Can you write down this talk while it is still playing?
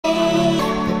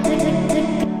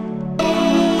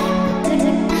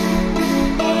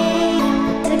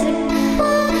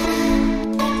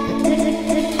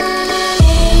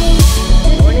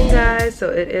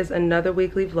it is another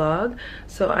weekly vlog.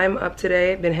 So I'm up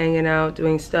today, been hanging out,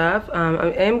 doing stuff.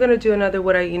 I am gonna do another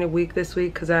what I eat in a week this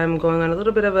week because I'm going on a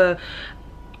little bit of a,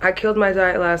 I killed my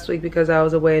diet last week because I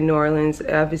was away in New Orleans.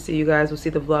 Obviously you guys will see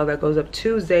the vlog that goes up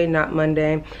Tuesday, not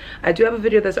Monday. I do have a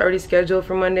video that's already scheduled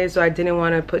for Monday, so I didn't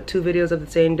want to put 2 videos of the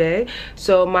same day.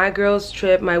 So my girls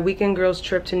trip, my weekend girls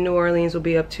trip to New Orleans will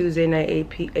be up Tuesday night,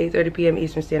 8:30 p.m.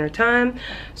 Eastern Standard Time.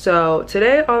 So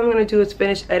today all I'm going to do is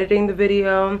finish editing the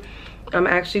video. I'm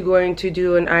actually going to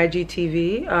do an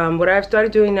IGTV. What I've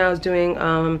started doing now is doing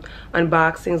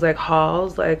unboxings, like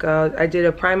hauls. Like I did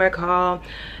a Primark haul,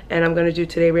 and I'm gonna do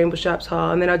today Rainbow Shops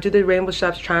haul, and then I'll do the Rainbow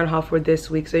Shops try on haul for this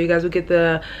week. So you guys will get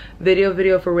the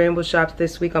video for Rainbow Shops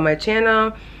this week on my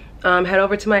channel. Head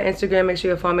over to my Instagram. Make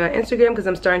sure you follow me on Instagram because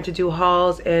I'm starting to do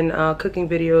hauls and cooking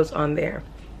videos on there.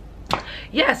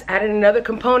 Yes, added another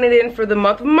component in for the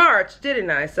month of March, didn't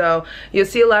I? So you'll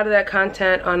see a lot of that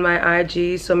content on my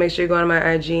IG, so make sure you go on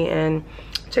my IG and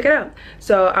check it out.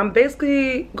 So I'm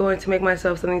basically going to make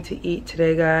myself something to eat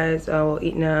today, guys. I will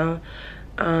eat now.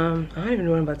 I don't even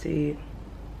know what I'm about to eat.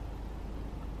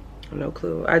 No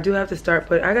clue. I do have to start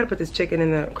I gotta put this chicken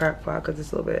in the crock pot because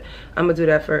it's a little bit, I'm gonna do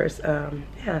that first.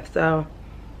 Yeah, so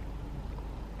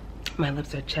my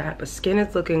lips are chapped, but skin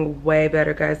is looking way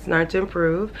better, guys. It's starting to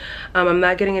improve. I'm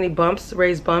not getting any bumps,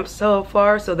 raised bumps so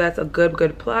far, so that's a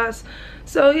good plus.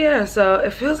 So yeah, so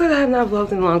it feels like I have not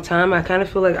vlogged in a long time. I kind of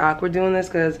feel like awkward doing this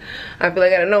because I feel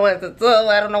like I don't know what to tell,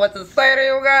 I don't know what to say to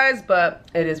you guys, but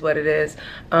it is what it is.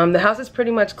 The house is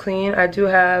pretty much clean. I do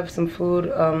have some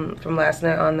food from last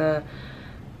night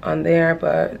on there,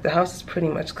 but the house is pretty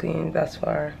much clean thus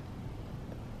far.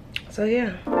 So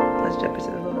yeah, let's jump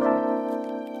into the vlog.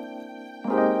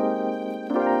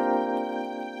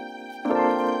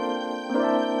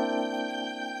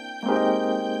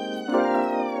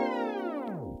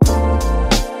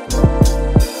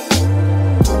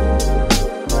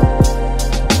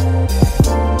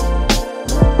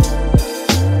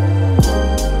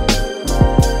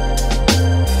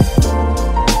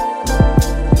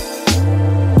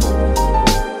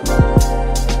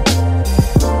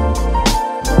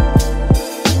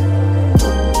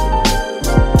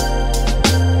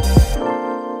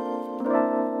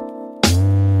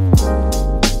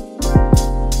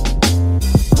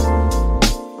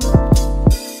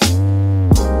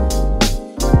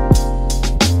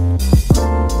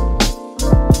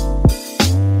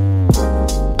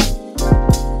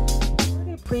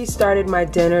 Started my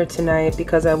dinner tonight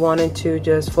because I wanted to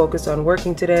just focus on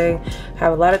working today.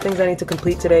 Have a lot of things I need to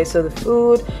complete today. So the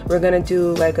food, we're gonna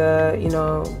do like a, you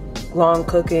know, long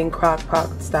cooking crock pot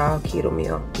style keto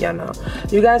meal. Yeah, no,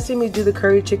 you guys see me do the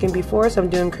curry chicken before, so I'm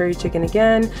doing curry chicken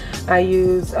again. I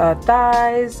use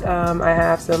thighs. I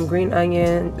have some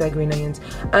onions,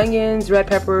 red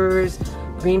peppers,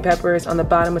 green peppers on the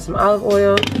bottom with some olive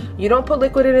oil. You don't put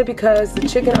liquid in it because the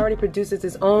chicken already produces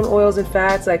its own oils and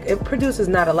fats. Like, it produces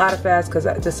not a lot of fats because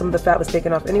some of the fat was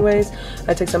taken off anyways.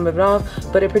 I took some of it off,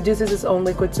 but it produces its own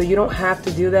liquid, so you don't have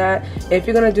to do that. If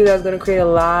you're gonna do that, it's gonna create a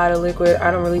lot of liquid.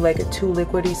 I don't really like it too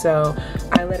liquidy, so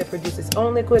I let it produce its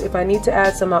own liquid. If I need to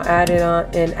add some, I'll add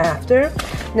it in after.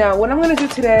 Now, what I'm gonna do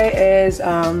today is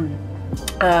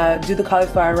do the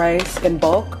cauliflower rice in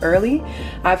bulk early.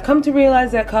 I've come to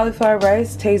realize that cauliflower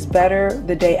rice tastes better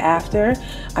the day after.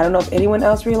 I don't know if anyone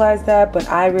else realized that, but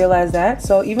I realized that.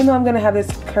 So even though I'm gonna have this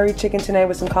curry chicken tonight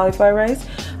with some cauliflower rice,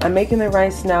 I'm making the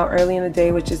rice now early in the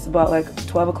day, which is about like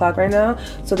 12 o'clock right now,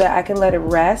 so that I can let it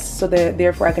rest, so that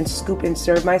therefore I can scoop and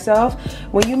serve myself.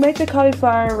 When you make the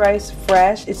cauliflower rice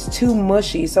fresh, it's too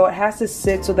mushy, so it has to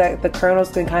sit so that the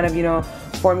kernels can kind of, you know,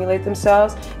 formulate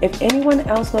themselves. If anyone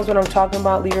else knows what I'm talking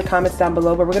about, leave your comments down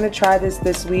below. But we're gonna try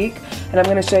this week, and I'm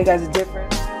gonna show you guys the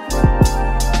difference.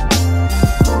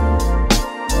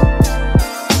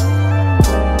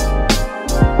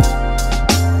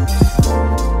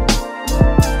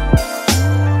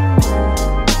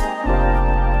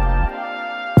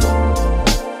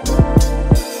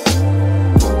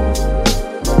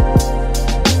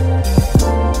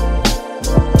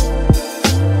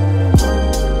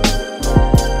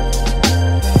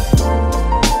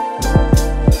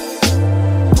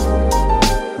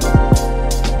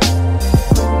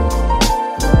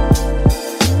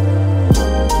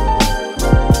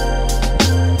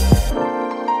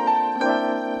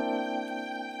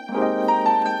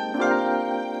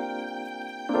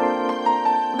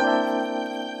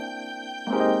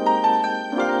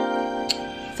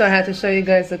 So I had to show you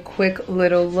guys a quick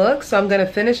little look. So I'm gonna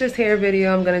finish this hair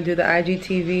video. I'm gonna do the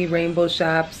IGTV Rainbow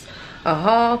Shops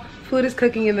haul. Food is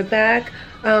cooking in the back.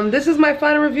 This is my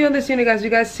final review on this unit, guys. You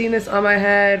guys seen this on my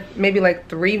head maybe like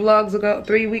 3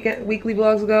 weekly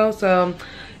vlogs ago. So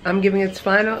I'm giving its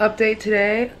final update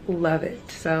today. Love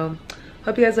it. So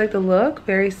hope you guys like the look.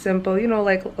 Very simple, you know,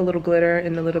 like a little glitter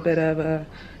and a little bit of a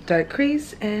dark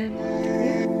crease, and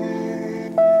yeah.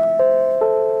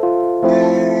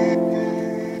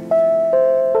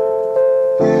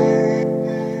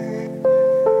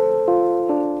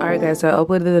 Alright guys, so I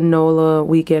uploaded the NOLA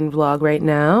weekend vlog right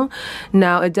now.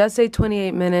 Now it does say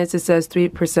 28 minutes, it says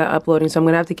 3% uploading, so I'm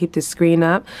gonna have to keep the screen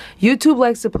up. YouTube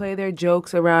likes to play their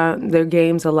jokes around their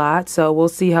games a lot, so we'll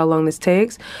see how long this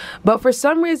takes. But for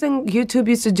some reason, YouTube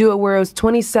used to do it where it was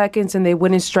 20 seconds and they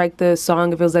wouldn't strike the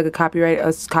song if it was like a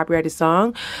copyrighted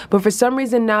song. But for some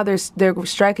reason now they're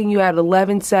striking you at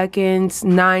 11 seconds,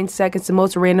 9 seconds, the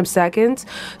most random seconds.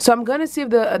 So I'm gonna see if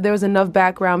there was enough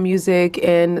background music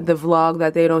in the vlog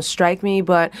that they don't strike me,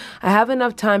 but I have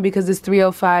enough time because it's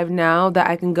 3:05 now that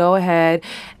I can go ahead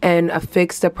and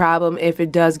fix the problem if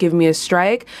it does give me a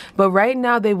strike. But right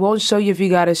now they won't show you if you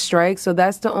got a strike, so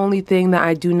that's the only thing that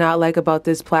I do not like about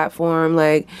this platform.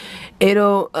 Like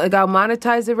I'll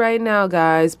monetize it right now,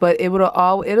 guys, but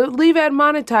it'll leave at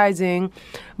monetizing,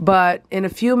 but in a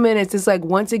few minutes it's like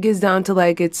once it gets down to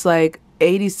like it's like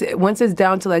 80, once it's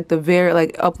down to like the very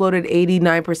like uploaded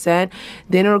 89%,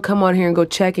 then it'll come on here and go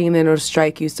checking, and then it'll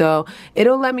strike you. So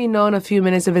it'll let me know in a few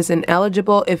minutes if it's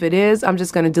ineligible. If it is, I'm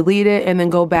just gonna delete it and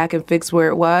then go back and fix where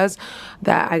it was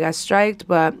that I got striked.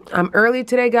 But I'm early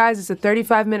today, guys. It's a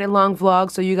 35-minute long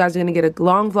vlog, so you guys are gonna get a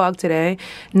long vlog today.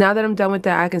 Now that I'm done with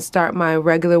that, I can start my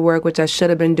regular work, which I should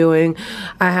have been doing.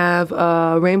 I have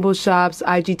Rainbow Shop's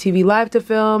IGTV live to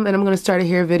film, and I'm gonna start a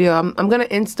hair video. I'm gonna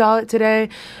install it today,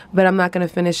 but I'm not gonna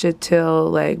finish it till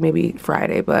like maybe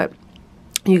Friday, but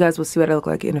you guys will see what I look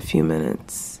like in a few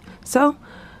minutes. So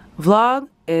vlog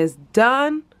is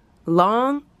done,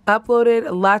 long, uploaded,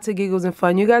 lots of giggles and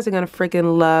fun. You guys are gonna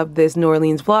freaking love this New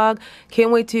Orleans vlog.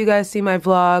 Can't wait till you guys see my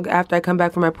vlog after I come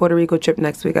back from my Puerto Rico trip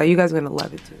next week. You guys are gonna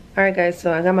love it too. Alright guys,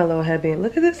 so I got my little headband.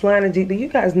 Look at this line of you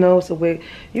guys know it's a wig.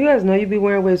 You guys know you be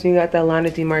wearing wigs when you got that line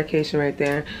of demarcation right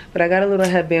there. But I got a little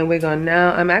headband wig on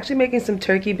now. I'm actually making some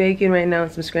turkey bacon right now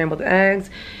and some scrambled eggs.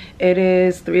 It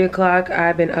is 3 o'clock.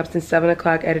 I've been up since 7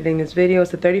 o'clock editing this video.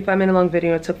 It's a 35-minute long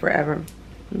video. It took forever.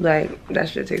 Like, that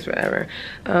shit takes forever.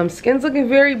 Skin's looking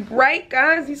very bright,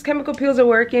 guys. These chemical peels are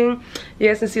working. You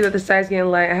guys can see that the side's getting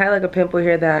light. I had like a pimple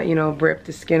here that, you know, ripped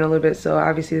the skin a little bit, so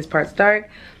obviously this part's dark.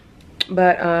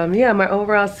 But yeah, my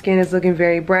overall skin is looking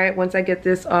very bright. Once I get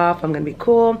this off, I'm gonna be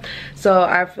cool. So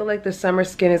I feel like the summer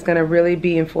skin is gonna really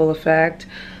be in full effect.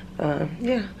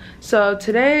 Yeah, so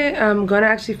today I'm gonna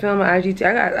actually film my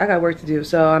IGTV. I got work to do,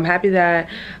 so I'm happy that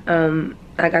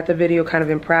I got the video kind of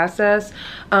in process.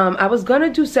 I was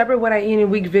gonna do separate what I eat in a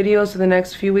week videos for the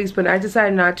next few weeks, but I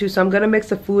decided not to, so I'm gonna mix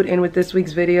the food in with this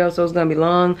week's video, so it's gonna be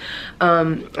long.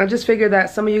 I just figured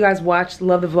that some of you guys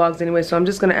love the vlogs anyway, so I'm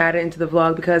just gonna add it into the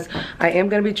vlog because I am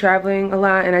gonna be traveling a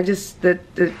lot, and the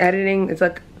editing, it's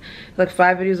like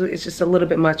 5 videos, it's just a little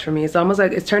bit much for me. It's almost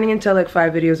like it's turning into like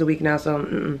 5 videos a week now,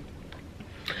 so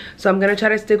So I'm gonna try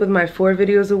to stick with my 4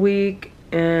 videos a week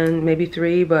and maybe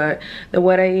 3, but the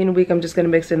what I eat in a week, I'm just gonna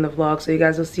mix it in the vlog, so you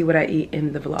guys will see what I eat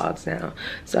in the vlogs now.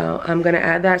 So I'm gonna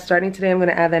add that starting today. I'm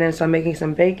gonna add that in, so I'm making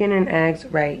some bacon and eggs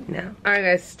right now. All right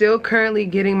guys, still currently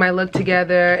getting my look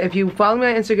together. If you follow me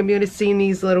on Instagram, you would have seen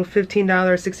these little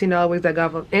 $15 $16 wigs I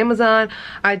got from Amazon.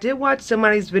 I did watch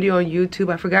somebody's video on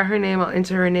YouTube. I forgot her name. I'll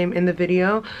enter her name in the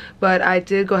video, but I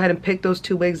did go ahead and pick those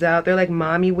 2 wigs out. They're like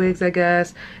mommy wigs, I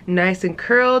guess, nice and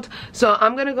curled. So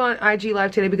I'm gonna go on IG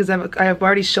live today because I have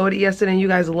already showed it yesterday and you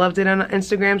guys loved it on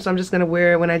Instagram, so I'm just gonna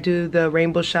wear it when I do the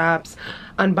Rainbow Shops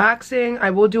unboxing. I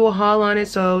will do a haul on it,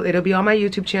 so it'll be on my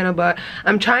YouTube channel, but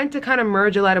I'm trying to kind of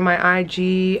merge a lot of my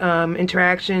IG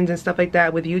interactions and stuff like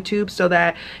that with YouTube so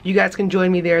that you guys can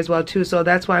join me there as well too. So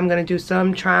that's why I'm gonna do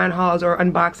some try-on hauls or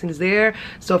unboxings there.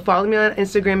 So follow me on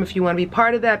Instagram if you want to be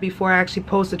part of that before I actually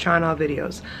post the try-on haul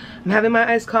videos. I'm having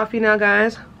my iced coffee now,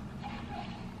 guys.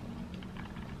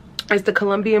 It's the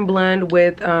Colombian blend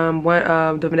with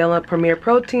the vanilla Premier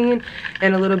protein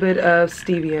and a little bit of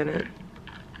stevia in it.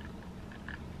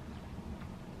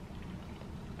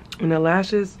 And the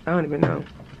lashes, I don't even know.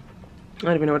 I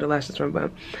don't even know what the lashes from,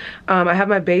 but I have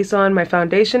my base on, my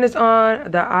foundation is on,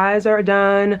 the eyes are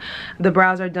done, the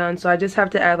brows are done, so I just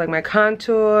have to add like my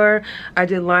contour. I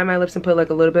did line my lips and put like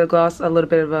a little bit of gloss, a little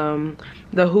bit of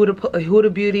the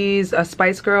Huda Beauty's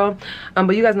Spice Girl,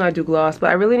 but you guys know I do gloss, but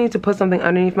I really need to put something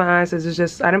underneath my eyes. It's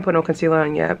just, I didn't put no concealer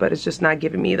on yet, but it's just not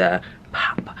giving me the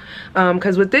pop,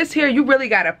 because with this here you really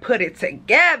gotta put it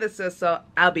together, so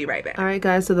I'll be right back. All right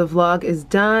guys, so the vlog is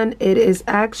done. It is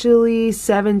actually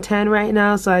 7:10 right right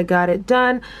now, so I got it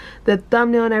done, the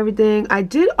thumbnail and everything. I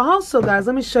did also, guys,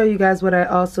 let me show you guys what I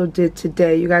also did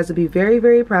today. You guys will be very,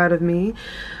 very proud of me.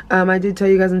 I did tell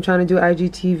you guys I'm trying to do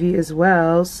IGTV as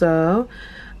well, so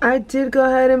I did go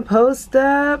ahead and post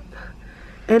up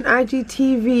an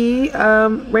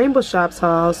IGTV Rainbow Shops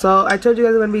haul. So I told you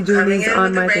guys I'm gonna be doing these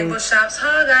on my thing. Rainbow Shops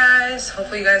haul, guys.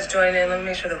 Hopefully you guys join in. Let me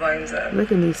make sure the volume's up.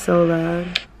 Look at me, so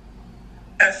loud.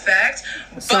 Effect,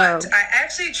 but I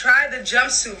actually tried the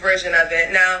jumpsuit version of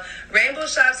it. Now, Rainbow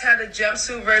Shops had the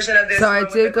jumpsuit version of this. So I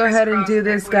did go ahead and do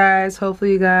this, guys.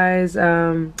 Hopefully you guys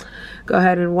go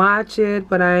ahead and watch it.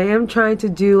 But I am trying to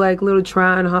do like little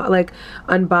like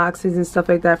unboxings and stuff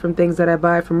like that from things that I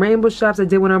buy from Rainbow Shops. I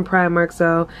did one on Primark,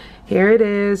 so here it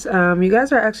is. You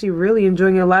guys are actually really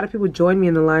enjoying it. A lot of people joined me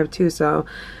in the live too, so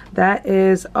that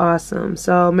is awesome.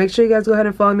 So make sure you guys go ahead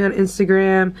and follow me on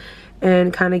Instagram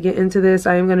and kind of get into this.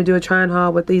 I am going to do a try and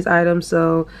haul with these items,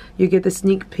 so you get the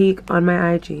sneak peek on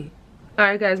my IG.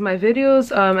 Alright guys, my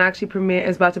videos actually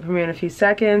is about to premiere in a few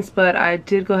seconds, but I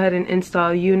did go ahead and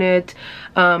install unit.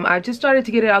 I just started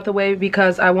to get it out the way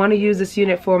because I want to use this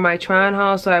unit for my try-on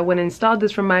haul, so I went and installed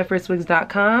this from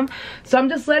myfirstwigs.com. So I'm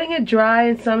just letting it dry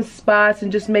in some spots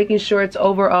and just making sure it's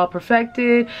overall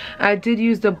perfected. I did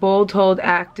use the Bold Hold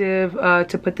Active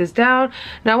to put this down.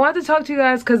 Now I wanted to talk to you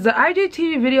guys because the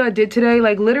IGTV video I did today,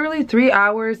 like literally 3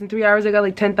 hours, in 3 hours I got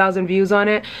like 10,000 views on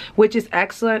it, which is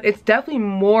excellent. It's definitely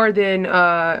more than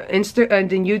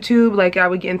than YouTube, like I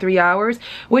would get in 3 hours,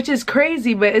 which is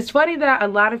crazy. But it's funny that a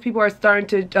lot of people are starting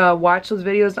to watch those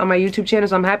videos on my YouTube channel,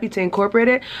 so I'm happy to incorporate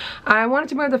it. I wanted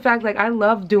to bring up the fact, like, I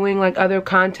love doing like other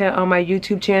content on my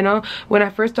YouTube channel. When I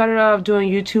first started off doing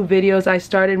YouTube videos, I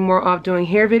started more off doing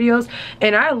hair videos,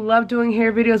 and I love doing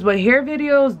hair videos, but hair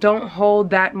videos don't hold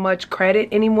that much credit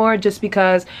anymore just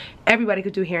because everybody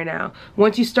could do hair now.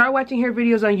 Once you start watching hair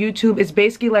videos on YouTube, it's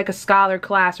basically like a scholar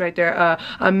class right there,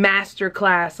 a master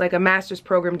class, like a master's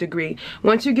program degree.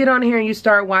 Once you get on here and you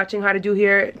start watching how to do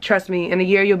hair, trust me, in a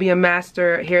year you'll be a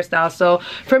master hairstyle. So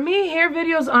for me, hair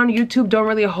videos on YouTube don't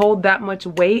really hold that much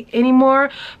weight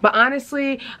anymore. But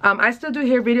honestly, I still do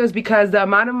hair videos because the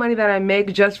amount of money that I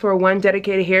make just for one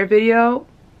dedicated hair video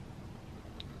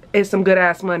is some good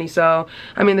ass money. So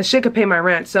I mean, the shit could pay my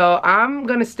rent, so I'm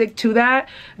gonna stick to that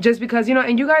just because, you know,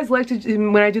 and you guys like to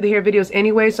when I do the hair videos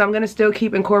anyway, so I'm gonna still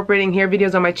keep incorporating hair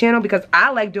videos on my channel because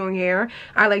I like doing hair,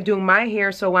 I like doing my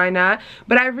hair, so why not?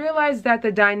 But I realized that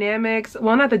the dynamics,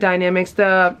 well, not the dynamics,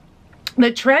 the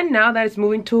trend now that it's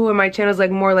moving to in my channel is like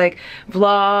more like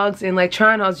vlogs and like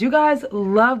try-on hauls. You guys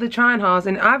love the try-on hauls,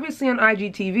 and obviously on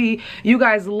IGTV you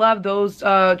guys love those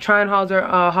try-on hauls or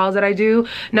hauls that I do.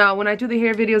 Now when I do the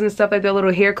hair videos and stuff like that,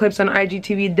 little hair clips on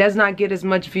IGTV does not get as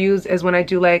much views as when I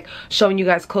do like showing you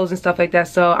guys clothes and stuff like that.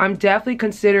 So I'm definitely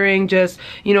considering just,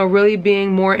 you know, really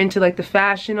being more into like the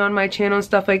fashion on my channel and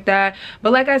stuff like that.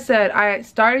 But like I said, I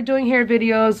started doing hair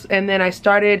videos and then I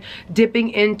started dipping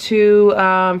into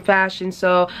fashion.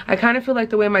 So I kind of feel like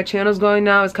the way my channel is going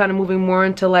now is kind of moving more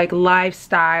into like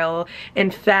lifestyle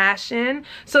and fashion.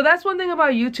 So that's one thing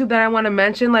about YouTube that I want to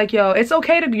mention. Like, yo, it's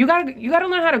okay to, you gotta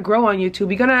learn how to grow on YouTube.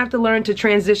 You're gonna have to learn to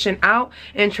transition out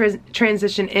and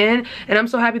transition in. And I'm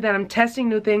so happy that I'm testing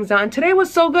new things out. And today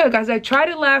was so good, guys. I tried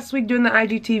it last week doing the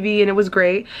IGTV and it was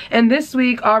great. And this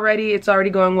week already, it's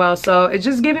already going well. So it's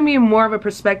just giving me more of a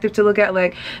perspective to look at,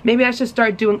 like, maybe I should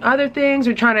start doing other things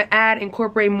or trying to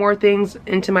incorporate more things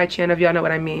into my channel, if y'all know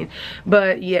what I mean.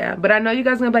 But yeah, but I know you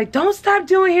guys are gonna be like, don't stop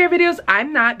doing hair videos.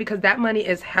 I'm not, because that money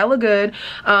is hella good.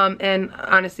 And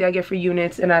honestly, I get free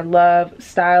units and I love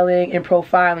styling and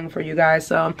profiling for you guys.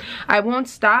 So I won't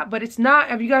stop, but it's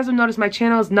not, if you guys have noticed, my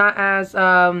channel is not as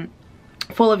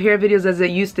full of hair videos as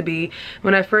it used to be.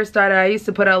 When I first started, I used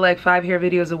to put out like 5 hair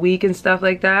videos a week and stuff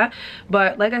like that.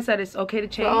 But like I said, it's okay to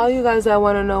change. For all you guys that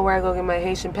want to know where I go get my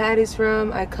Haitian patties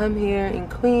from, I come here in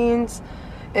Queens.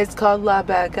 It's called La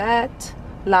Baguette.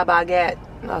 La Baguette,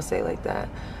 I'll say it like that.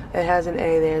 It has an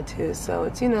A there too, so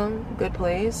it's, you know, good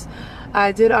place.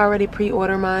 I did already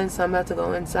pre-order mine, so I'm about to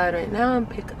go inside right now and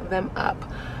pick them up.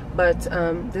 But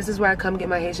this is where I come get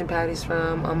my Haitian patties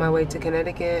from on my way to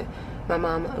Connecticut. My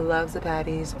mom loves the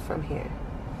patties from here.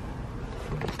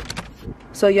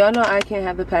 So y'all know I can't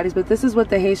have the patties, but this is what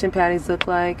the Haitian patties look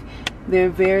like. They're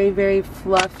very, very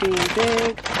fluffy and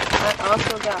big. I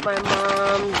also got my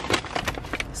mom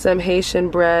some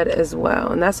Haitian bread as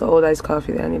well, and that's an old iced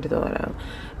coffee that I need to throw it out.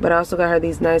 But I also got her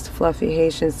these nice fluffy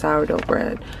Haitian sourdough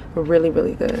bread. Really,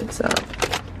 really good. So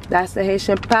that's the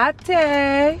Haitian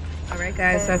pate. All right,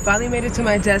 guys, so I finally made it to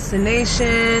my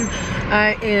destination.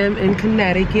 I am in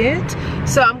Connecticut.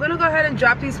 So I'm gonna go ahead and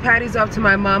drop these patties off to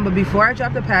my mom, but before I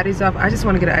drop the patties off, I just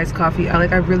wanna get an iced coffee.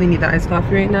 I really need the iced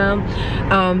coffee right now.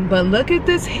 But look at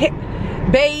this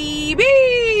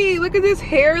baby! Look at this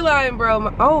hairline,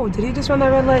 bro. Oh, did he just run that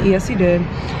red light? Yes, he did.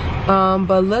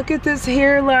 But look at this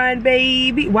hairline,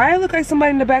 baby. Why I look like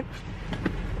somebody in the back?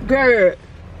 Girl.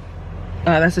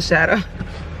 Oh, that's a shadow.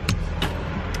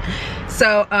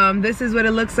 So this is what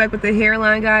it looks like with the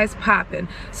hairline, guys, popping.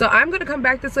 So I'm gonna come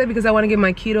back this way because I want to get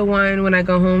my keto wine when I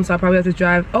go home, so I'll probably have to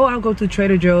drive. Oh, I'll go to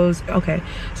Trader Joe's. Okay,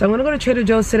 so I'm gonna go to Trader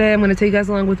Joe's today. I'm gonna take you guys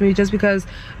along with me just because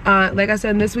like I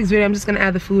said in this week's video, I'm just gonna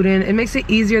add the food in. It makes it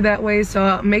easier that way, so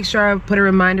I'll make sure I put a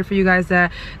reminder for you guys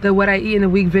that the what I eat in the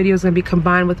week video is gonna be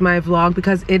combined with my vlog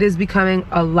because it is becoming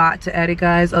a lot to edit,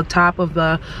 guys. On top of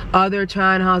the other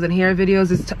trying hauls and hair videos,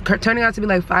 it's turning out to be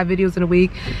like 5 videos in a week,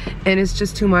 and it's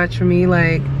just too much for me.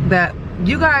 Like that,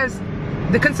 you guys,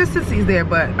 the consistency is there,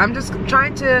 but I'm just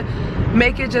trying to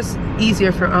make it just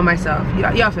easier for myself.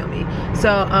 Y'all feel me? So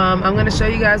I'm gonna show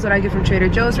you guys what I get from Trader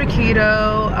Joe's for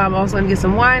keto. I'm also gonna get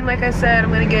some wine, like I said.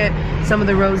 I'm gonna get some of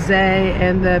the rosé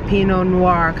and the Pinot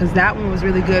Noir because that one was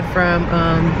really good from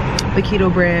the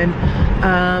keto brand.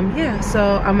 Yeah,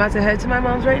 so I'm about to head to my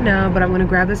mom's right now, but I'm gonna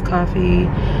grab this coffee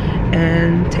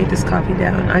and take this coffee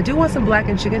down. I do want some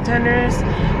blackened chicken tenders,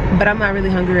 but I'm not really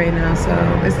hungry right now, so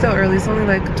it's still early. It's only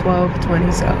like 12:20,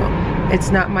 so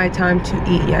it's not my time to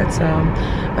eat yet. So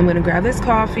I'm gonna grab this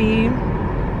coffee.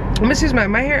 I'm gonna choose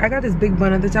my hair. I got this big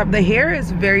bun at the top. The hair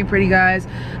is very pretty, guys.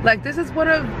 Like, this is one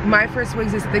of my first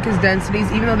wigs as thick as densities,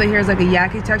 even though the hair is like a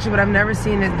yaki texture, but I've never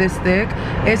seen it this thick.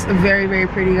 It's very, very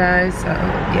pretty, guys. So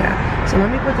yeah, so let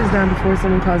me put this down before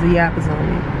someone calls a yappers on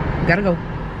me. Gotta go.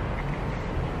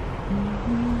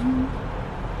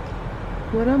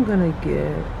 What I'm gonna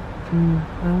get,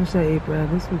 I wish I ate bread.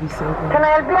 This would be so good. Can I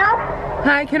help you?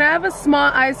 Hi, can I have a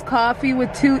small iced coffee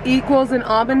with 2 equals and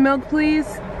almond milk, please?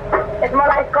 Small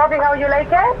iced coffee, how you like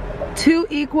it? 2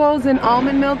 equals and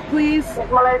almond milk, please?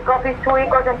 Small iced coffee, 2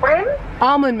 equals and cream?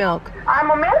 Almond milk.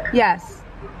 Almond milk? Yes.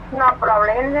 No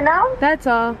problem. Anything else? That's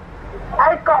all.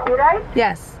 Iced coffee, right?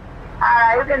 Yes.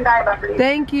 Alright, you can dive up, please.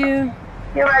 Thank you.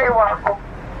 You're very welcome.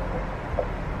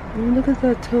 Look at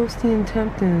that toasty and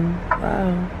tempting.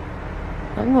 Wow.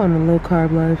 I'm going to low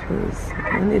carb life because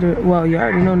I need to, well, you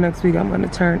already know next week I'm going to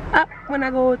turn up when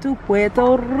I go to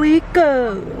Puerto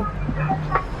Rico.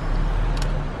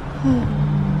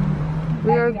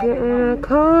 We are getting a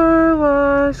car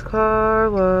wash.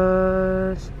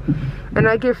 And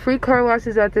I get free car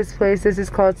washes at this place. This is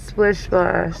called Splish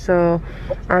Splash. So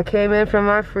I came in for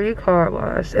my free car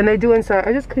wash. And they do inside.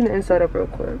 I just cleaned the inside up real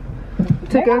quick.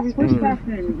 Took everything. Splish Splash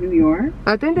in New York?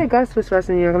 I think they got Splish Splash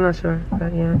in New York. I'm not sure.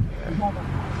 But yeah.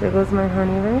 There goes my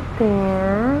honey right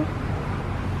there.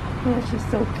 Oh, she's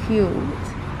so cute.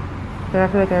 But I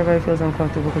feel like everybody feels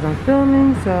uncomfortable because I'm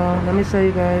filming. So let me show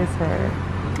you guys her.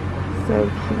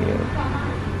 So cute.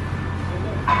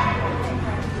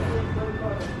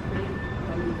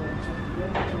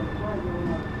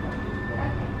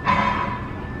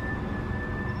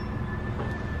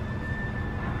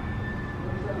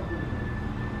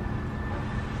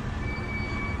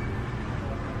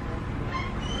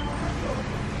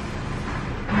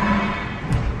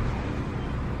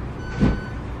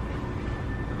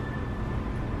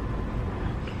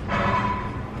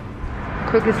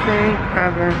 Quickest thing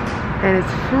ever, and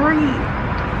it's free.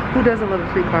 Who doesn't love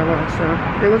a free car wash? So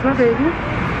there was my baby.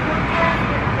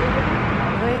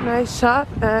 Late night shop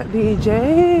at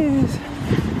BJ's.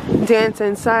 Dan's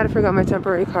inside. I forgot my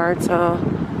temporary card, so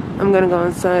I'm gonna go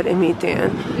inside and meet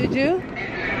Dan. Did you?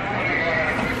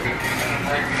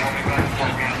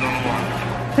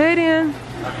 Hey, Dan.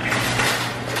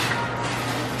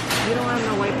 You don't want him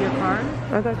to wipe your car?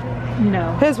 I got you.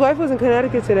 No. His wife was in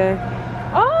Connecticut today.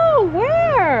 Oh, where?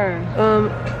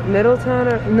 Middletown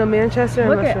or no, Manchester.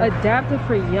 Look at adapted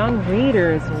for young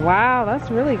readers. Wow, that's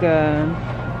really good.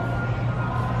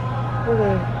 Look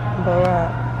at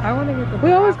Barack. I want to get the.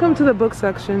 We always come to the book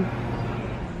section.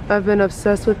 I've been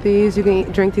obsessed with these. You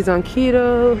can drink these on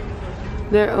keto.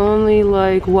 They're only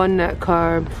like 1 net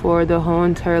carb for the whole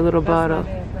entire little bottle.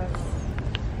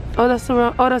 Oh, that's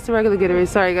the regular Gatorade.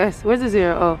 Sorry, guys. Where's the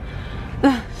 0?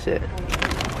 Oh, shit.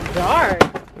 Dark.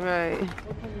 Right.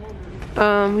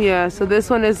 Yeah, so this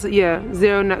one is,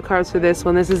 0 net carbs for this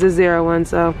one. This is the 0 one.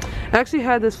 So I actually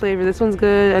had this flavor. This one's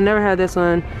good. I never had this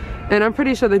one. And I'm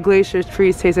pretty sure the Glacier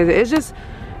Freeze tastes like it. It's just,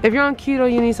 if you're on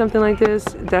keto, you need something like this,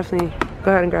 definitely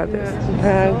go ahead and grab this.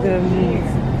 Have the meat.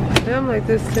 Yeah, I'm like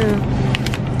this too.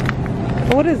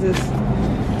 What is this?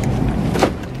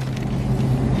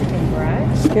 Chicken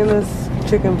breast? Skinless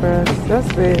chicken breast. That's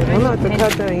big. I'm gonna have to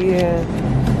cut that. Yeah, a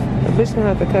bitch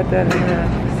gonna have to cut that in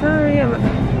half. Sorry,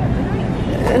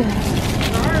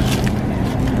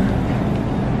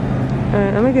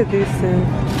 Alright, I'm gonna get these two. I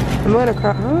want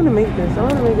to make this. I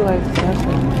want to make it like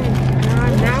special.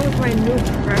 Now with my new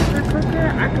pressure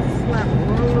cooker, I could slap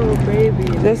one little baby.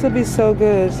 This would be so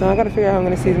good. So I gotta figure out how I'm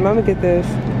gonna season. I'm gonna get this.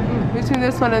 Between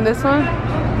this one and this one,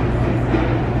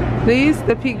 these,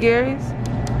 the Pete Gary's,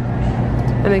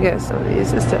 and I get some of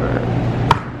these this time around.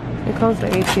 It costs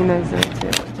like $18.99,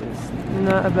 which is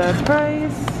not a bad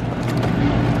price.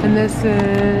 And this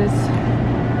is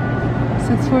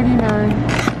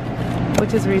 $6.49,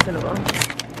 which is reasonable.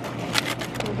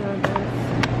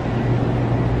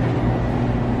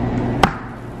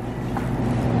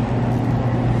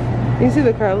 You see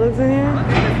the cartilage in here?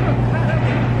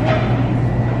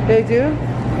 They do?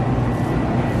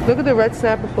 Look at the red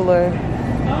snapper fillet.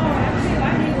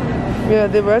 Yeah,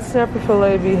 the red snapper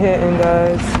fillet be hitting,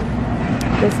 guys.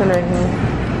 This one right here.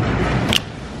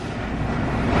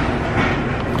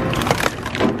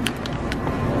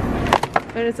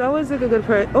 And it's always like a good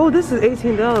price. Oh, this is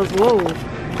 $18. Whoa.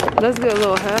 Let's get a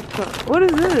little half cup. What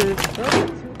is this?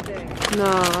 No,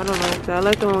 I don't like that. I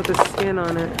like the one with the skin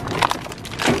on it.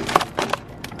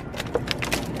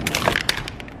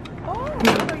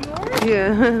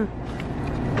 Yeah.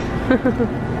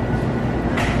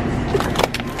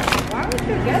 Why would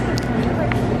you get this one? It's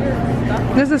like weird stuff.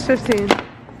 This is 15.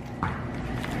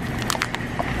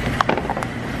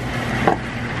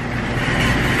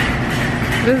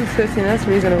 This is 15. That's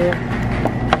reasonable.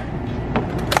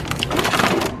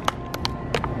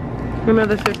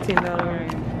 Another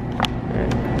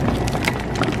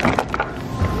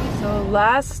 $15. So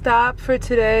last stop for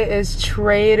today is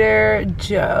Trader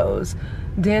Joe's.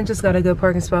 Dan just got a good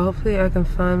parking spot. Hopefully I can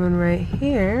find one right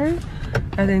here.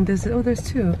 I think this is, oh, there's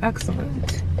two.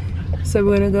 Excellent. So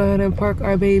we're gonna go ahead and park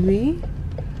our baby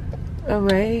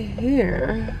right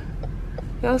here.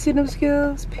 Y'all see them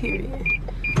skills? Period.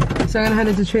 So I'm gonna head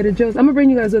into Trader Joe's. I'm gonna bring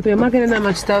you guys with me. I'm not getting that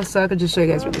much stuff, so I could just show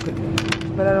you guys really quick.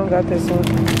 But I don't got this one.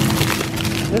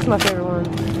 This is my favorite one.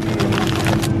 So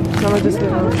I'm gonna just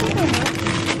get one.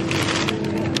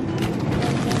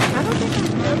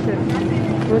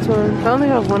 Which one? I only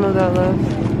have one of that left.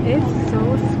 It's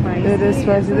so spicy. It is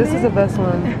spicy. This is the best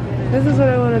one. This is what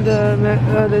I wanted,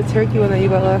 the turkey one that you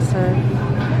got last time.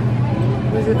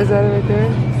 Is that it right there?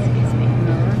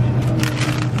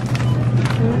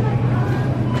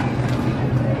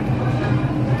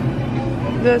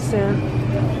 This, Sam.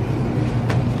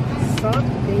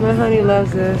 My honey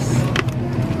loves this.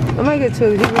 I might get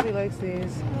two. He really likes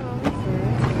these.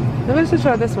 Maybe I should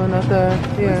try this one out there.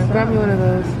 Yeah, grab me one of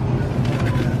those.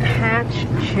 Hatch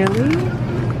chili.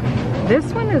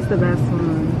 This one is the best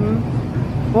one.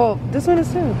 Mm-hmm. Well, this one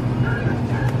is too.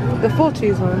 The full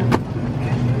cheese one.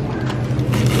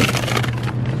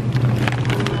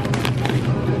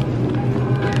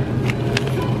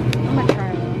 I'm gonna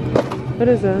try one. What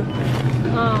is that?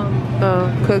 Oh,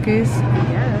 cookies.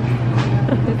 Yeah.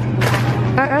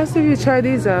 I asked if you try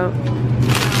these out.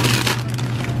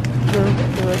 No,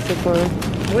 that's the one.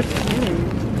 Which one?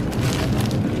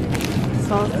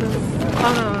 Salsa.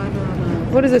 Oh no.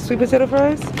 What is it? Sweet potato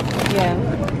fries? Yeah.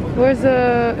 Where's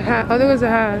the hash? Oh, there was a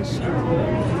hash.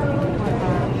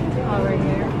 Oh, right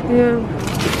here. Yeah.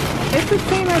 It's the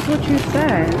same as what you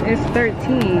said. It's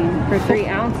 13 for 3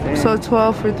 ounces. So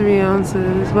 12 for 3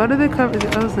 ounces. Why do they cover the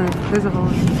ounces? There's a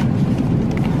hole.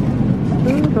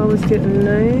 Ooh, always getting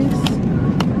nice.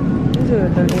 These are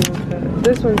the even cut.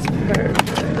 This one's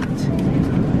perfect.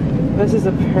 This is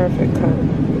a perfect cut.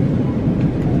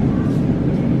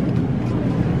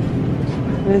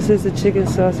 This is the chicken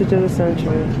sausage of the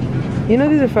century. You know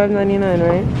these are $5.99,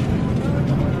 right?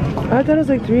 I thought it was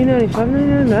like $3.95,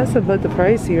 $5.99. That's about the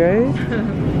pricey, right?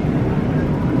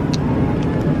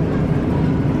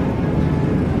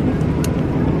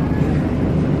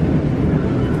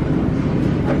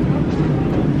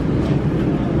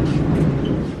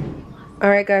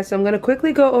 Alright guys, so I'm going to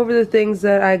quickly go over the things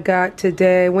that I got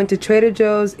today. I went to Trader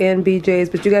Joe's and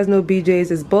BJ's, but you guys know BJ's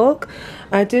is bulk.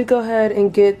 I did go ahead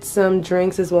and get some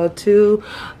drinks as well too.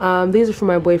 These are for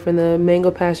my boyfriend, the mango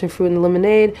passion fruit and the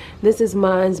lemonade. This is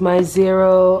my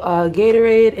Zero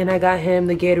Gatorade, and I got him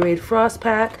the Gatorade Frost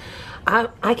Pack.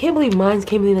 I can't believe mine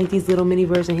came in like these little mini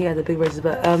versions. He got the big versions,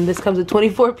 but this comes with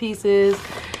 24 pieces.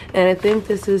 And I think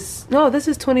this is, no, this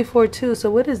is 24 too. So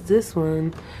what is this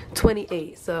one?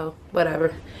 28, so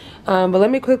whatever. But let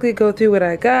me quickly go through what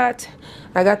I got.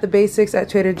 I got the basics at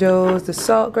Trader Joe's, the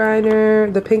salt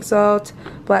grinder, the pink salt,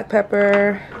 black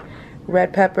pepper,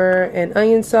 red pepper, and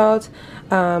onion salt.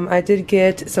 I did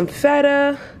get some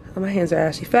feta, my hands are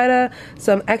ashy, feta,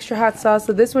 some extra hot sauce.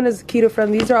 So this one is keto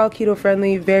friendly. These are all keto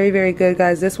friendly. Very, very good,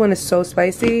 guys. This one is so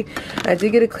spicy. I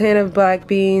did get a can of black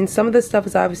beans. Some of this stuff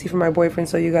is obviously for my boyfriend,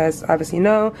 so you guys obviously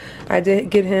know. I did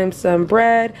get him some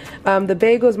bread. The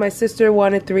bagels, my sister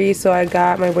wanted 3, so I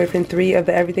got my boyfriend 3 of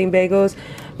the everything bagels.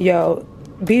 Yo,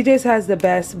 BJ's has the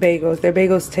best bagels. Their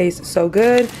bagels taste so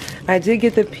good. I did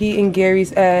get the Pete and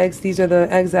Gary's eggs. These are the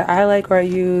eggs that I like, or I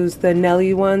use the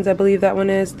Nelly ones, I believe that one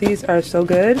is. These are so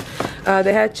good.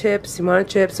 They had chips. You wanted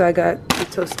chips, so I got the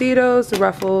Tostitos, the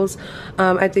Ruffles.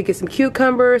 I did get some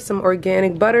cucumbers, some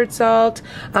organic buttered salt.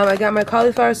 I got my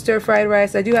cauliflower stir-fried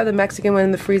rice. I do have the Mexican one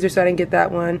in the freezer, so I didn't get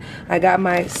that one. I got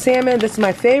my salmon. This is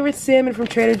my favorite salmon from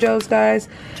Trader Joe's, guys.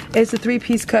 It's a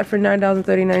 3-piece cut for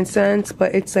 $9.39,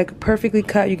 but it's like perfectly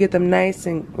cut. You get them nice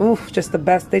and oof, just the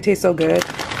best. They taste so good.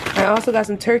 I also got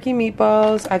some turkey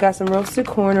meatballs. I got some roasted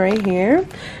corn right here.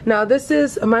 Now this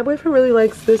is, my boyfriend really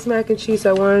likes this mac and cheese,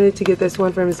 so I wanted to get this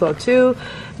one for him as well too.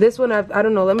 This one, I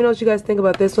don't know, let me know what you guys think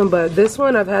about this one, but this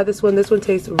one, I've had this one. This one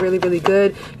tastes really, really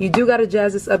good. You do gotta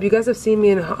jazz this up. You guys have seen me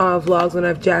in vlogs when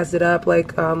I've jazzed it up,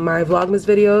 like my Vlogmas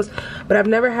videos, but I've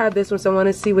never had this one, so I want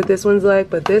to see what this one's like.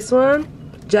 But this one,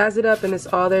 jazz it up and it's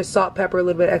all there. Salt, pepper, a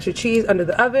little bit extra cheese under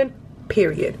the oven.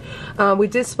 Period. We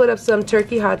did split up some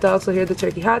turkey hot dogs, so here are the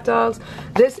turkey hot dogs.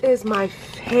 This is my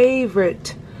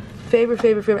favorite. I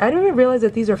didn't even realize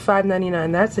that these are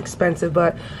 $5.99. That's expensive,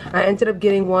 but I ended up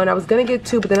getting one. I was gonna get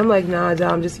 2, but then I'm like, nah,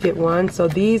 Dom, just get 1. So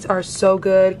these are so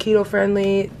good, keto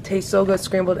friendly, taste so good.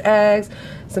 Scrambled eggs,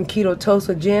 some keto toast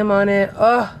with jam on it.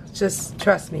 Oh, just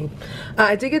trust me.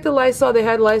 I did get the Lysol. They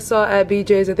had Lysol at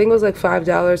BJ's. I think it was like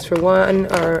 $5 for one,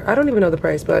 or I don't even know the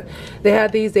price, but they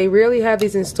had these. They rarely have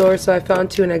these in stores, so I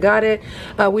found 2 and I got it.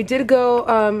 We did go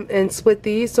and split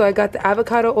these, so I got the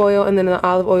avocado oil and then the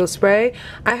olive oil spray.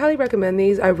 I highly recommend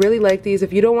these. I really like these.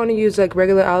 If you don't want to use like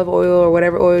regular olive oil or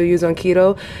whatever oil you use on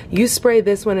keto, you spray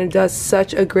this one and it does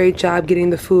such a great job getting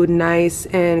the food nice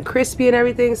and crispy and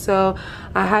everything. So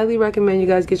I highly recommend you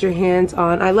guys get your hands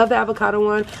on. I love the avocado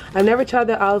one. I've never tried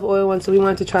the olive oil one, so we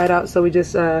wanted to try it out, so we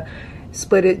just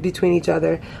split it between each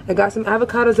other. I got some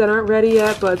avocados that aren't ready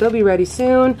yet, but they'll be ready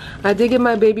soon. I did get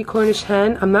my baby Cornish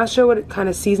hen. I'm not sure what kind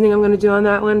of seasoning I'm going to do on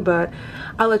that one, but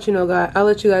I'll let you know, guys. I'll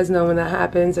let you guys know when that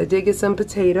happens. I did get some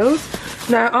potatoes.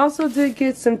 Now I also did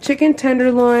get some chicken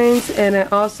tenderloins, and I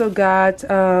also got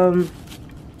the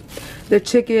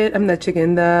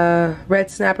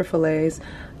red snapper fillets.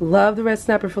 Love the red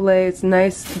snapper fillet. It's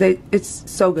nice. It's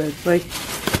so good. Like,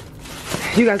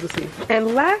 you guys will see.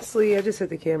 And lastly, I just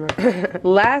hit the camera.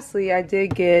 Lastly, I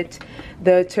did get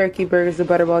the turkey burgers, the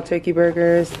butterball turkey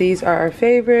burgers. These are our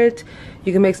favorite.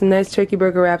 You can make some nice turkey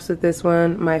burger wraps with this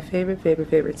one. My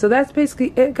favorite. So that's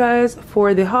basically it, guys,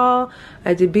 for the haul.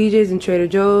 I did BJ's and Trader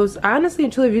Joe's. Honestly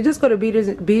and truly, if you just go to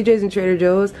BJ's and Trader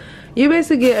Joe's, you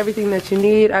basically get everything that you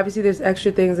need. Obviously, there's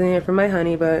extra things in here for my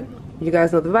honey, but you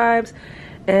guys know the vibes.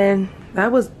 And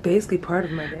that was basically part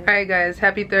of my day. Alright guys,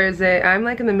 happy Thursday. I'm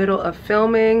like in the middle of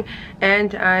filming,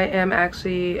 and I am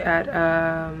actually at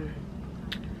a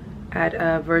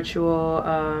virtual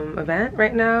event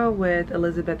right now with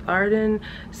Elizabeth Arden.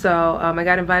 So I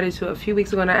got invited to a few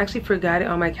weeks ago, and I actually forgot it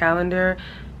on my calendar.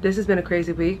 This has been a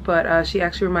crazy week, but she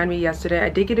actually reminded me yesterday. I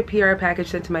did get a PR package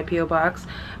sent to my P.O. box,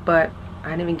 but I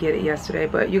didn't even get it yesterday.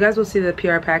 But you guys will see the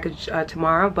PR package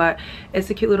tomorrow. But it's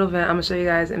a cute little event. I'm gonna show you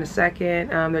guys in a second.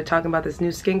 They're talking about this new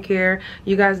skincare.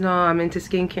 You guys know I'm into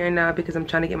skincare now because I'm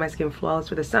trying to get my skin flawless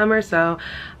for the summer. So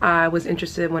I was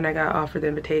interested when I got offered the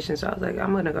invitation. So I was like,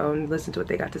 I'm gonna go and listen to what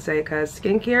they got to say, because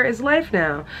skincare is life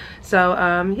now. So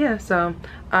yeah, so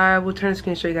I will turn the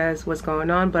screen and show you guys what's going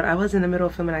on. But I was in the middle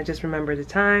of filming. I just remembered the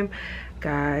time.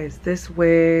 Guys, this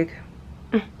wig,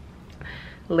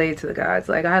 laid to the gods.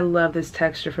 Like, I love this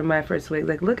texture from my first wig.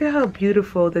 Like, look at how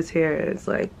beautiful this hair is.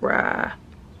 Like, rah.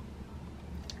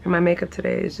 And my makeup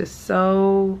today is just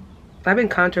so, I've been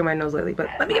contouring my nose lately, but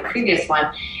let me get my previous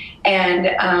one, and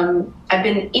I've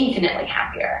been infinitely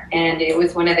happier. And it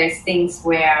was one of those things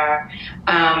where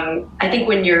I think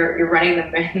when you're running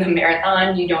the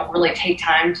marathon, you don't really take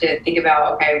time to think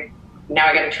about, okay, now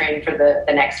I got to train for the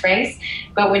next race.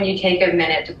 But when you take a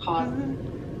minute to pause.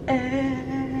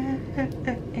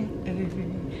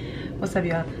 What's up,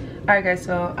 y'all? Alright guys,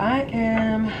 so I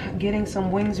am getting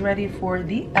some wings ready for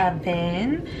the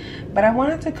oven, but I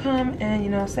wanted to come and, you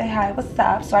know, say hi, what's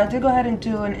up? So I did go ahead and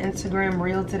do an Instagram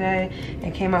reel today.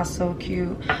 It came out so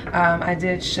cute. I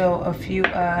did show a few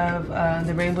of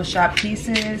the rainbow shop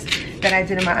pieces that I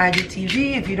did in my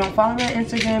IGTV. If you don't follow me on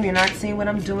Instagram, you're not seeing what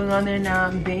I'm doing on there now.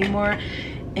 I'm being more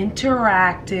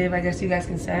interactive, I guess you guys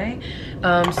can say.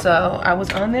 So I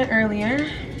was on there earlier,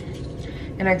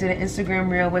 and I did an Instagram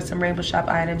reel with some Rainbow Shop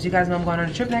items. You guys know I'm going on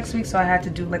a trip next week, so I had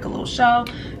to do like a little show.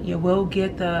 You will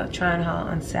get the try on haul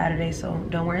on Saturday, so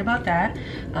don't worry about that.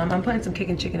 I'm putting some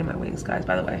kickin' chicken in my wings, guys,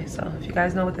 by the way. So if you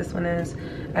guys know what this one is,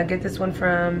 I get this one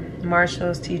from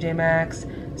Marshall's, TJ Maxx.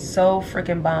 So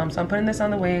freaking bomb. So I'm putting this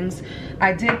on the wings.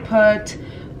 I did put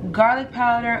garlic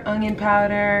powder, onion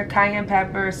powder, cayenne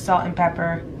pepper, salt and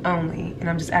pepper only, and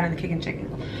I'm just adding the kickin' chicken.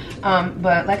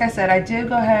 But like I said, I did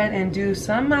go ahead and do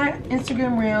some of my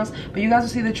Instagram reels, but you guys will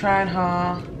see the try and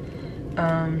haul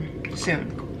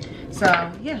soon.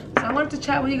 So yeah, so I wanted to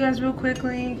chat with you guys real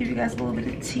quickly, give you guys a little bit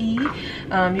of tea.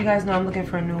 You guys know I'm looking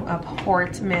for a new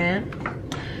apartment.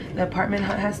 The apartment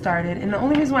hunt has started, and the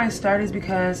only reason why I started is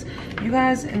because you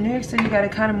guys in New York City, you got to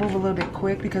kind of move a little bit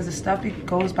quick because the stuff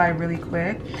goes by really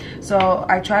quick. So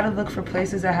I try to look for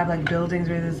places that have like buildings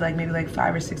where there's like maybe like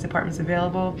 5 or 6 apartments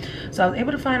available. So I was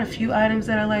able to find a few items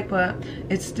that I like, but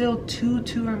it's still too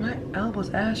or my elbow's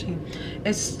ashy.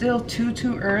 It's still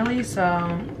too early,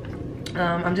 so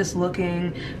I'm just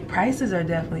looking. Prices are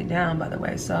definitely down, by the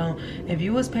way. So if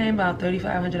you was paying about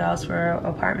 $3,500 for an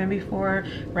apartment before,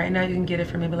 right now you can get it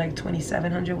for maybe like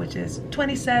 $2,700, which is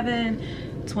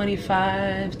 $27,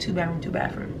 $25, 2 bedroom, 2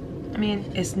 bathroom. I mean,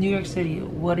 it's New York City.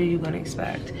 What are you gonna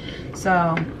expect?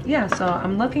 So yeah, so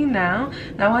I'm looking now.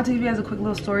 Now I want to give you guys a quick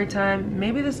little story time.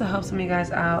 Maybe this will help some of you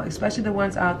guys out, especially the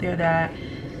ones out there that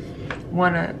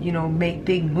want to, you know, make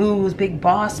big moves, big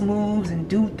boss moves, and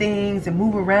do things and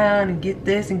move around and get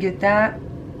this and get that.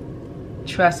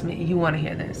 Trust me, you want to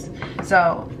hear this.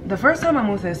 So the first time I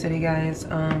moved to the city, guys,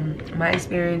 my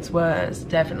experience was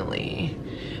definitely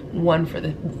one for the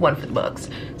books.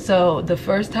 So the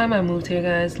first time I moved here,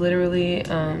 guys, literally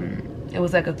it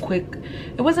was like a quick,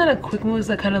 it wasn't a quick move, it was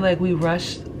like kind of like we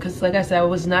rushed, because like I said, I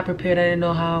was not prepared. I didn't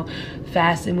know how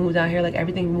fast it moved out here. Like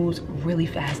everything moves really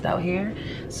fast out here.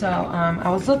 So I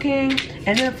was looking,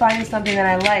 ended up finding something that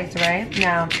I liked, right?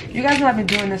 Now, you guys know I've been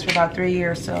doing this for about 3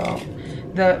 years, so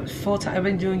I've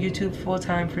been doing YouTube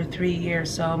full-time for 3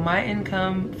 years. So my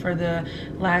income for the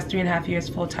last 3.5 years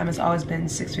full-time has always been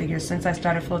 6 figures. Since I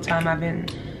started full-time, I've been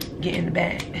getting the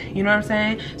bag, you know what I'm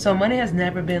saying? So money has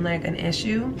never been like an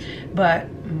issue, but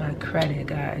my credit,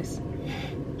 guys.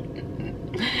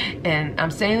 And I'm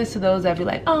saying this to those that be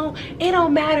like, oh, it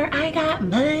don't matter, I got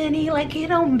money, like it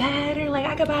don't matter, like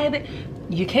I could buy it.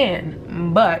 You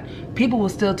can, but people will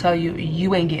still tell you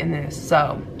you ain't getting this,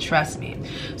 so trust me.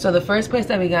 So the first place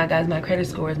that we got, guys, my credit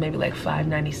score is maybe like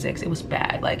 596. It was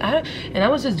bad. Like I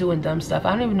was just doing dumb stuff.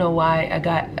 I don't even know why I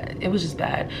got, it was just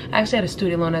bad. I actually had a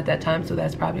student loan at that time, so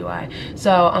that's probably why.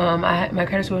 So my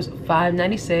credit score was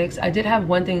 596. I did have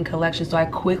one thing in collections, so I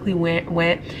quickly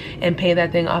went and paid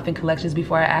that thing off in collections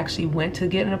before I actually went to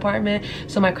get an apartment.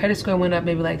 So my credit score went up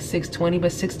maybe like 620,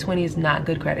 but 620 is not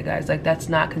good credit, guys. Like that's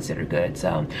not considered good.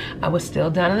 So I was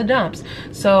still down in the dumps.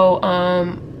 So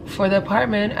for the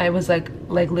apartment, I was like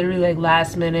literally like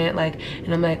last minute, like,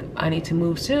 and I'm like, I need to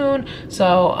move soon.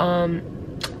 So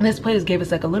this place gave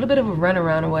us like a little bit of a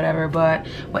runaround or whatever, but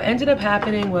what ended up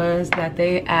happening was that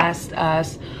they asked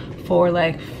us for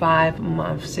like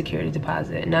 5-month security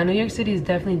deposit. Now New York City is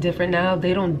definitely different now.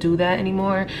 They don't do that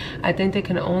anymore. I think they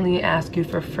can only ask you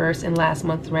for first and last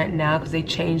month's rent now because they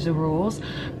changed the rules.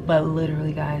 But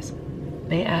literally, guys,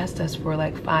 they asked us for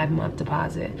like 5-month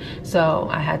deposit. So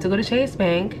I had to go to Chase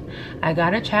Bank. I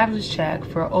got a traveler's check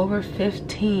for over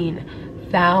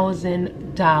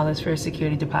 $15,000 for a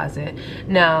security deposit.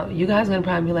 Now you guys are gonna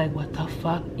probably be like, what the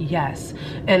fuck? Yes.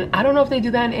 And I don't know if they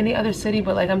do that in any other city,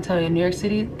 but like I'm telling you, in New York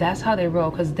City, that's how they roll,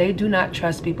 because they do not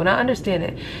trust people. And I understand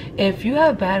it. If you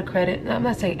have bad credit, I'm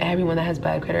not saying everyone that has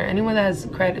bad credit, or anyone that has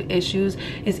credit issues,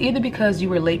 it's either because you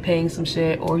were late paying some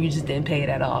shit or you just didn't pay it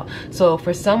at all. So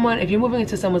for someone, if you're moving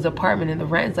into someone's apartment and the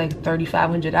rent is like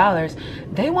 $3,500,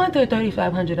 they want their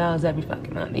 $3,500 every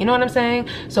fucking month. You know what I'm saying?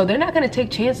 So they're not gonna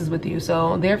take chances with you.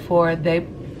 So therefore, they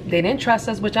didn't trust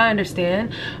us, which I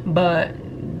understand, but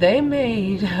they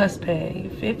made us pay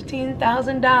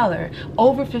 $15,000,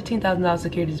 over $15,000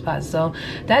 security deposit. So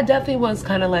that definitely was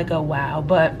kind of like a wow.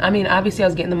 But I mean, obviously I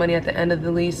was getting the money at the end of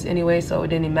the lease anyway, so it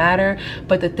didn't matter.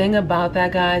 But the thing about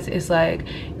that, guys, is like,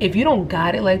 if you don't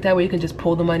got it like that, where you can just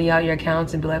pull the money out of your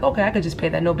accounts and be like, okay, I could just pay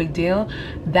that, no big deal,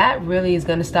 that really is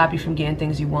gonna stop you from getting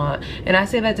things you want. And I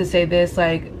say that to say this,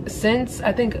 like, since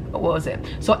I think, what was it?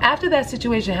 So after that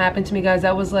situation happened to me, guys,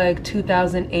 that was like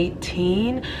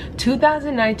 2018.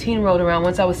 2019 rolled around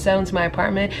once I was settled into my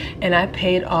apartment, and I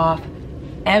paid off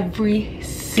every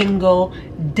single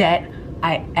debt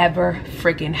I ever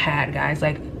freaking had, guys.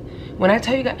 Like, When I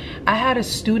tell you guys, I had a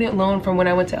student loan from when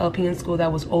I went to LP in school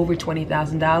that was over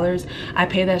 $20,000. I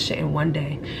paid that shit in one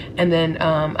day. And then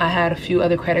I had a few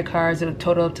other credit cards that would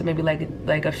total up to maybe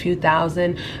like a few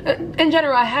thousand. In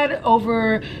general, I had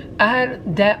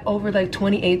debt over like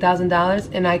 $28,000,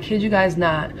 and I kid you guys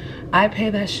not, I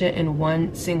pay that shit in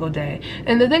one single day.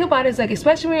 And the thing about it is, like,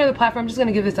 especially when you're on the platform, I'm just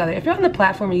gonna give this out there. If you're on the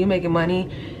platform and you're making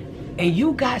money and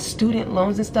you got student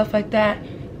loans and stuff like that,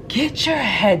 get your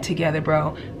head together,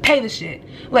 bro. Pay the shit.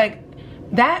 Like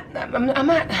that, I'm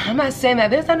not saying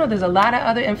that. I know there's a lot of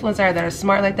other influencers that are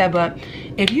smart like that, but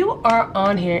if you are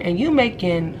on here and you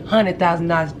making $100,000,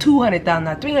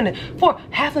 $200,000, $300,000,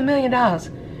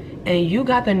 $500,000, and you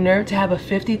got the nerve to have a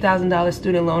 $50,000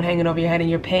 student loan hanging over your head and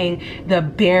you're paying the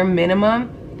bare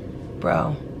minimum,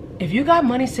 bro, if you got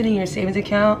money sitting in your savings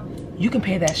account, you can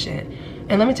pay that shit.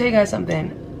 And let me tell you guys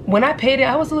something. When I paid it,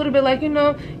 I was a little bit like, you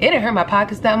know, it didn't hurt my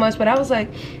pockets that much, but I was like,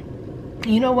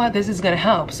 you know what, this is gonna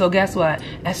help. So guess what?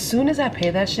 As soon as I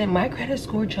paid that shit, my credit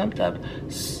score jumped up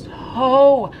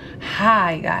so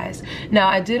high, guys. Now,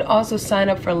 I did also sign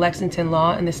up for Lexington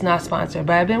Law, and it's not sponsored,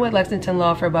 but I've been with Lexington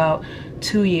Law for about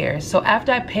 2 years. So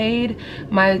after I paid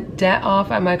my debt off,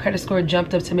 my credit score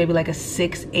jumped up to maybe like a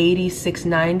 680,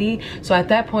 690. So at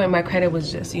that point, my credit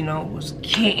was just, you know, was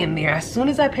getting there. As soon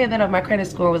as I paid that off, my credit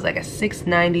score was like a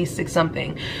 690, 6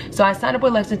 something. So I signed up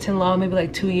with Lexington Law maybe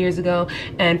like 2 years ago.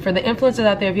 And for the influencers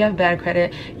out there, if you have bad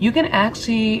credit, you can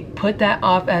actually put that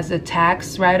off as a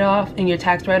tax write-off in your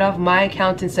tax write-off. My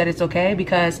accountant said it's okay,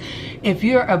 because if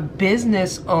you're a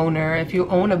business owner, if you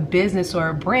own a business or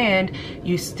a brand,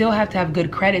 you still have to have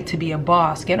good credit to be a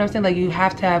boss. Get what I'm saying? Like, you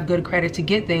have to have good credit to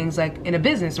get things like in a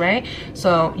business, right?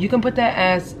 So you can put that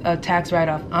as a tax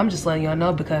write-off. I'm just letting y'all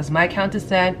know because my accountant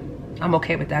said I'm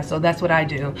okay with that. So that's what I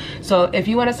do. So if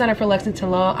you want to sign up for Lexington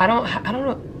Law, I don't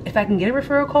know if I can get a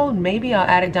referral code. Maybe I'll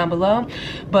add it down below.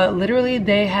 But literally,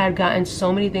 they had gotten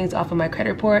so many things off of my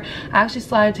credit report. I actually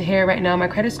slide to here right now. My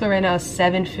credit score right now is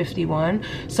 751.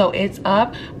 So it's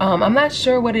up. I'm not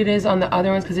sure what it is on the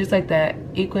other ones, because there's like that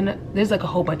there's like a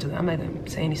whole bunch of them. I'm not gonna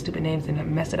say any stupid names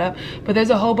and mess it up. But there's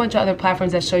a whole bunch of other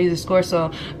platforms that show you the score.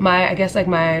 So I guess like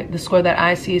the score that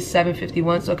I see is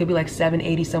 751. So it could be like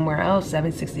 780 somewhere else,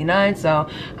 769. So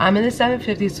I'm in the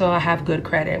 750. So I have good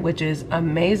credit, which is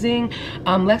amazing.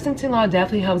 Lexington Law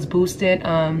definitely helps boost it.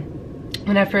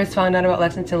 When I first found out about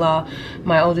Lexington Law,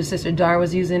 my older sister Dar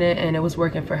was using it and it was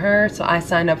working for her, so I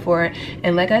signed up for it.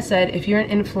 And like I said, if you're an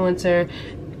influencer,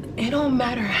 it don't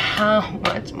matter how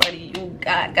much money you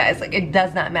got, guys. Like, it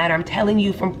does not matter. I'm telling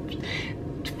you from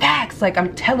facts. Like,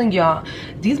 I'm telling y'all,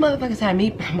 these motherfuckers had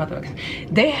me,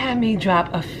 they had me drop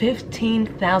a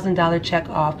 $15,000 check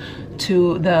off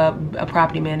to the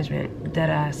property management.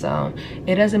 Deadass. So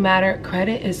it doesn't matter.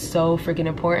 Credit is so freaking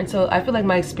important. So I feel like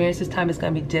my experience this time is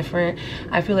gonna be different.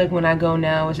 I feel like when I go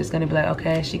now, it's just gonna be like,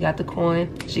 okay, she got the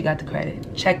coin, she got the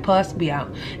credit, check plus, be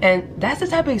out. And that's the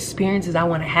type of experiences I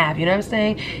want to have. You know what I'm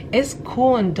saying? It's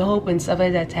cool and dope and stuff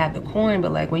like that to have the coin,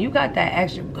 but like when you got that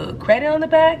extra good credit on the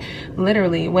back,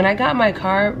 literally, when I got my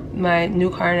car, my new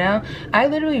car now, I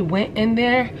literally went in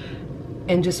there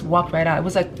and just walked right out. It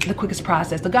was like the quickest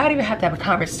process. The guy didn't even have to have a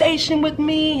conversation with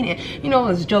me. And, you know, I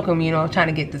was joking, you know, trying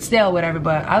to get the sale, whatever,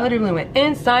 but I literally went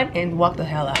inside and walked the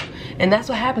hell out. And that's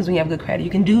what happens when you have good credit.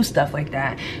 You can do stuff like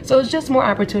that. So it's just more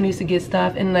opportunities to get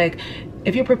stuff. And like,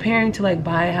 if you're preparing to like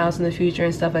buy a house in the future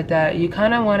and stuff like that, you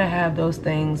kind of want to have those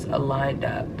things lined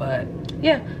up. But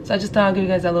yeah, so I just thought I'd give you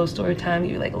guys that little story time,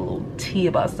 give you like a little tea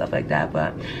about stuff like that.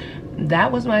 But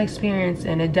that was my experience,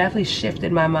 and it definitely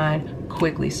shifted my mind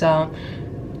quickly. So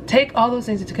take all those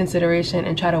things into consideration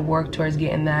and try to work towards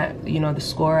getting that, you know, the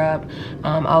score up.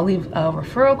 I'll leave a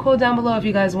referral code down below if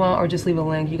you guys want, or just leave a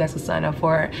link. You guys can sign up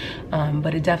for it.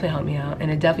 But it definitely helped me out, and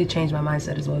it definitely changed my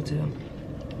mindset as well too.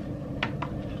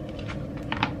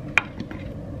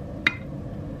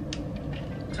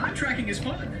 Time tracking is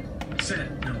fun,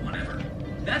 said no one ever.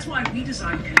 That's why we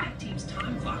designed Connect Team's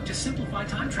time clock to simplify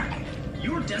time tracking.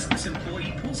 Your deskless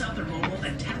employee pulls out their mobile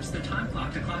and taps the time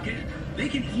clock to clock in. They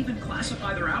can even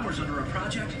classify their hours under a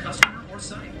project, customer, or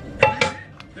site. And that's it.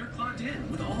 They're clocked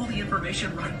in with all the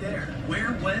information right there. Where,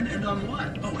 when, and on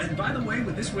what. Oh, and by the way,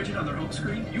 with this widget on their home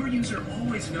screen, your user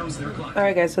always knows their clock.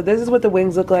 Alright guys, so this is what the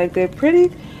wings look like. They're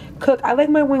pretty cooked. I like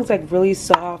my wings like really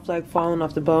soft, like falling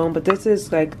off the bone, but this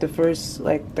is like the first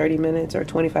like 30 minutes or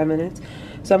 25 minutes.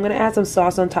 So I'm gonna add some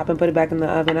sauce on top and put it back in the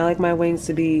oven. I like my wings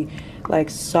to be like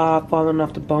soft, falling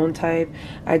off the bone type.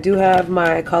 I do have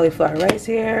my cauliflower rice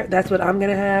here. That's what I'm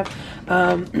gonna have.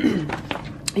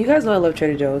 You guys know I love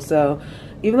Trader Joe's, so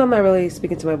even though I'm not really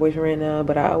speaking to my boyfriend right now,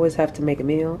 but I always have to make a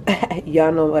meal.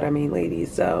 Y'all know what I mean,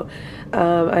 ladies. So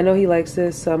I know he likes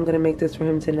this, so I'm gonna make this for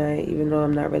him tonight, even though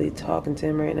I'm not really talking to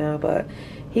him right now, but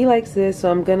he likes this,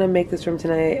 so I'm gonna make this for him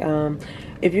tonight.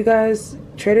 If you guys,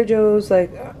 Trader Joe's,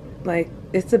 like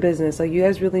it's a business. Like, you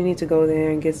guys really need to go there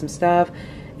and get some stuff.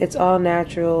 It's all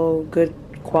natural, good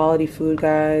quality food,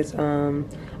 guys.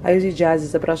 I usually jazz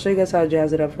this up, but I'll show you guys how I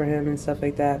jazz it up for him and stuff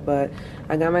like that. But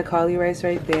I got my cauli rice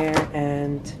right there,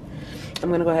 and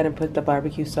I'm gonna go ahead and put the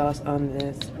barbecue sauce on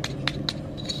this.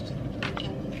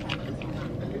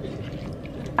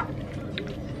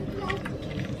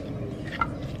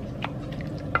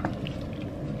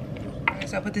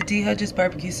 So I put the D. Hudges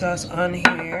barbecue sauce on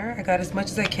here. I got as much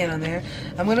as I can on there.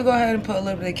 I'm gonna go ahead and put a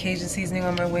little bit of Cajun seasoning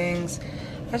on my wings.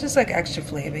 That's just like extra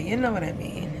flavor, you know what I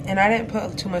mean. And I didn't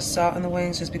put too much salt on the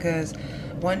wings just because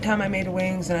one time I made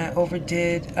wings and I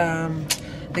overdid.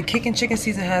 The kickin' chicken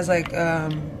season has like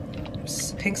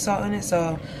pink salt in it,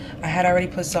 so I had already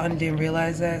put salt and didn't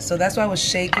realize that. So that's why I was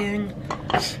shaking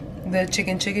the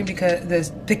chicken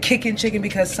because the kickin' chicken,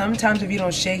 because sometimes if you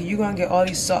don't shake, you're gonna get all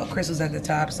these salt crystals at the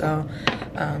top. So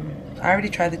I already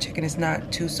tried the chicken. It's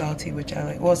not too salty, which I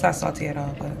like. Well, it's not salty at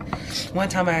all, but one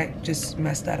time I just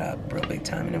messed that up real big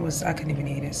time, and I couldn't even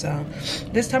eat it. So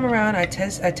this time around, I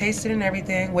tasted and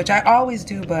everything, which I always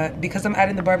do, but because I'm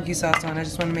adding the barbecue sauce on, I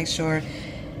just want to make sure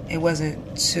it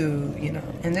wasn't too, you know.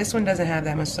 And this one doesn't have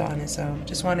that much salt in it, so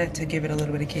just wanted to give it a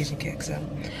little bit of Cajun kick. So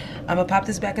I'm gonna pop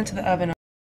this back into the oven.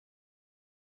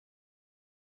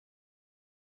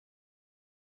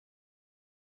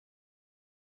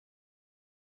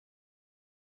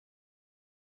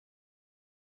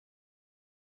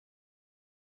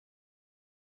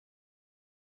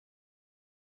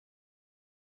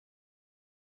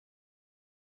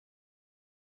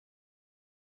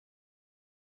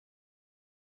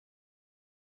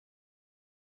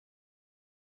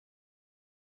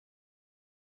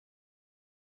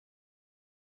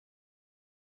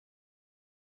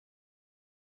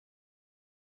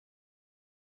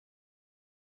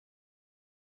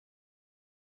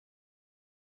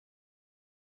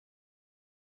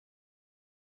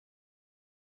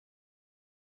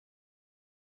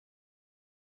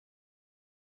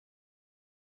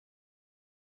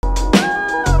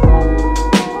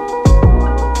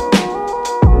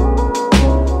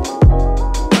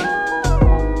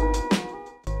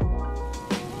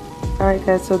 Alright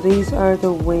guys, so these are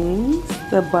the wings,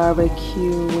 the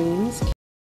barbecue wings,